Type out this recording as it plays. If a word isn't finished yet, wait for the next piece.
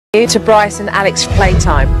to Bryce and Alex's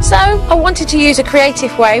playtime. So I wanted to use a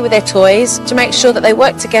creative way with their toys to make sure that they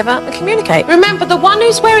work together and communicate. Remember, the one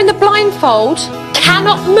who's wearing the blindfold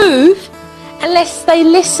cannot move unless they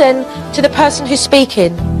listen to the person who's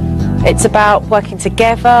speaking. It's about working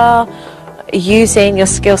together, using your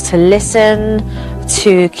skills to listen,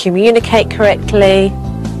 to communicate correctly,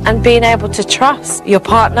 and being able to trust your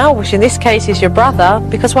partner, which in this case is your brother,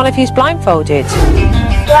 because one of you's blindfolded.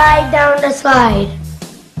 Slide down the slide.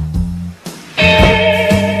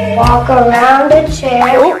 Walk around the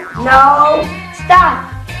chair. No,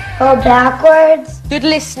 stop. Go backwards. Good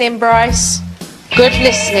listening, Bryce. Good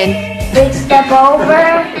listening. Big step over.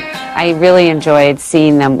 I really enjoyed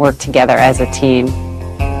seeing them work together as a team.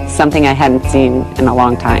 Something I hadn't seen in a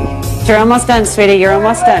long time. You're almost done, sweetie. You're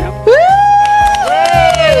almost done. Woo!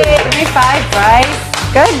 Yay! Give me 5,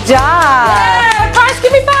 Bryce. Good job. Yeah, Bryce,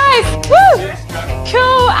 give me 5. Woo!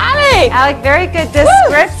 Cool, Alec. Alec, very good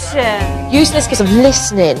description. Using the skills of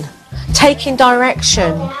listening, taking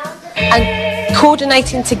direction, and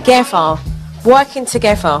coordinating together, working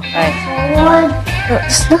together. Right.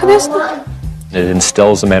 Look at this. It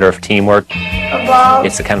instills a matter of teamwork.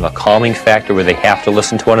 It's a kind of a calming factor where they have to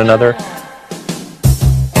listen to one another.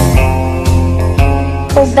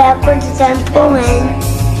 Go backwards and pull in.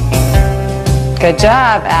 Good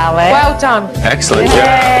job, Alec. Well done. Excellent job.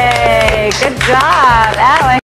 Yay! Good job, Alec.